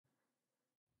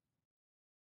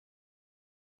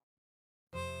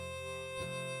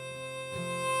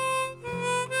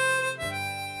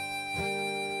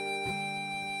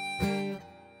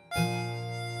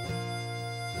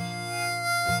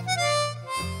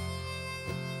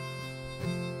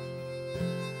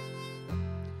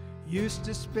Used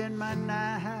to spend my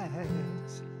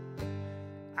nights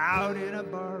out in a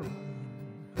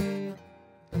barroom.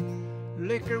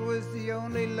 Liquor was the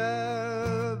only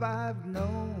love I've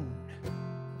known.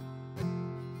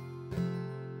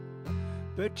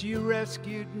 But you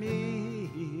rescued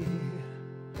me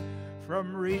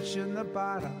from reaching the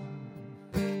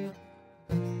bottom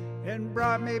and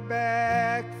brought me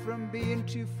back from being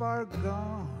too far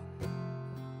gone.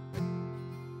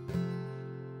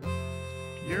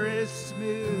 You're as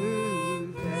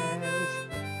smooth as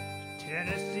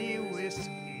Tennessee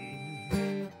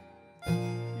whiskey.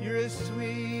 You're as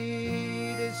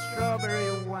sweet as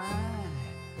strawberry wine.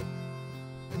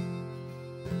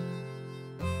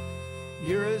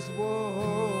 You're as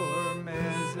warm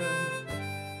as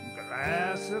a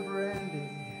glass of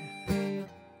brandy.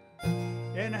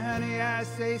 And honey, I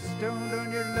stay stoned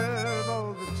on your love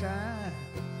all the time.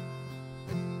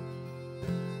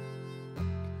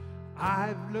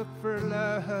 I've looked for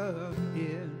love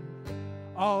in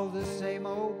all the same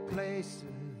old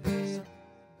places.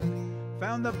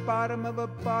 Found the bottom of a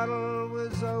bottle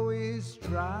was always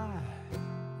dry.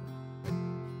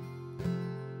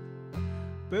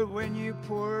 But when you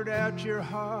poured out your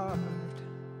heart,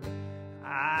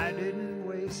 I didn't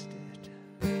waste it.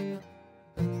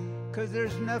 'Cause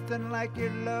there's nothing like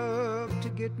your love to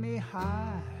get me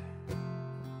high.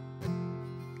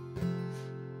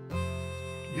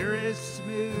 You're as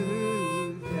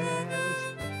smooth as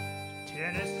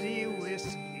Tennessee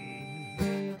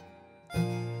whiskey.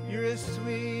 You're as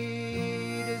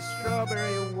sweet as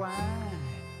strawberry wine.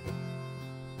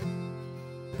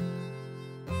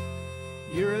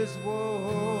 You're as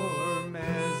warm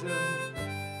as a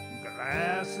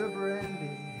glass of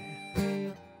brandy.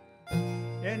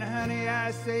 And honey,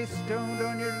 I stay stoned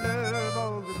on your love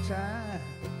all the time.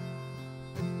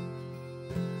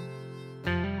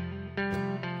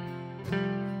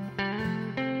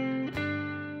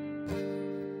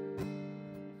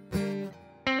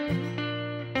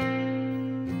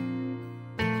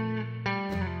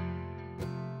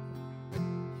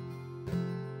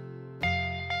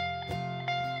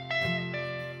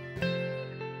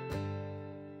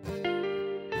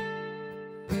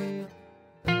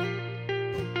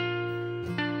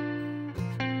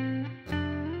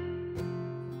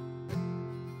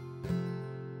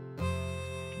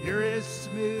 You're as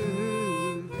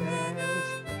smooth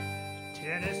as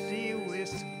Tennessee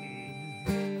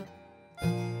whiskey.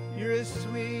 You're as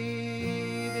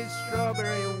sweet as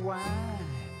strawberry wine.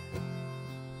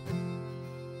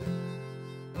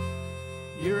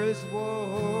 You're as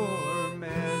warm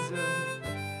as a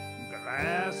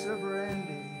glass of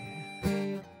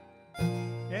brandy.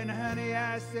 And honey,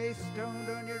 I stay stoned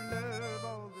on your love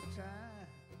all